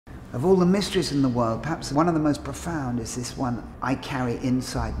Of all the mysteries in the world, perhaps one of the most profound is this one I carry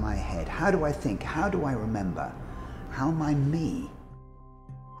inside my head. How do I think? How do I remember? How am I me?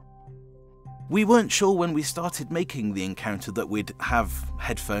 We weren't sure when we started making the encounter that we'd have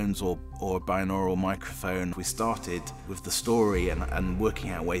headphones or a binaural microphone. We started with the story and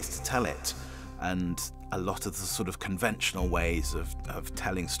working out ways to tell it. And a lot of the sort of conventional ways of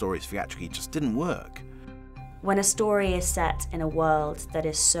telling stories theatrically just didn't work. When a story is set in a world that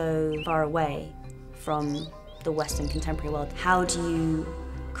is so far away from the Western contemporary world, how do you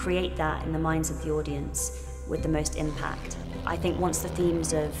create that in the minds of the audience with the most impact? I think once the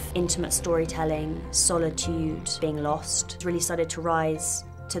themes of intimate storytelling, solitude, being lost, really started to rise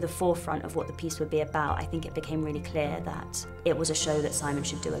to the forefront of what the piece would be about, I think it became really clear that it was a show that Simon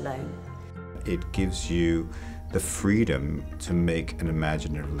should do alone. It gives you the freedom to make an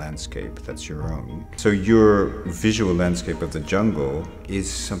imaginative landscape that's your own. So your visual landscape of the jungle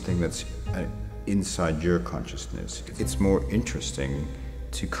is something that's inside your consciousness. It's more interesting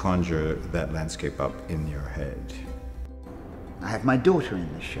to conjure that landscape up in your head. I have my daughter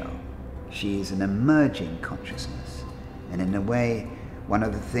in the show. She is an emerging consciousness. And in a way, one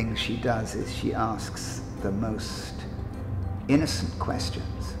of the things she does is she asks the most innocent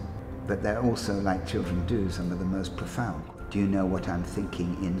questions. But they're also, like children do, some of the most profound. Do you know what I'm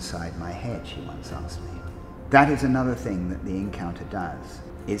thinking inside my head, she once asked me. That is another thing that the encounter does.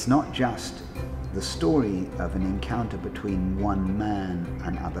 It's not just the story of an encounter between one man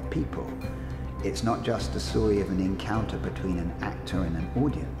and other people. It's not just a story of an encounter between an actor and an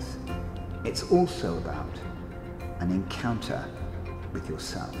audience. It's also about an encounter with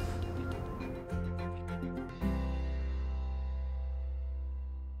yourself.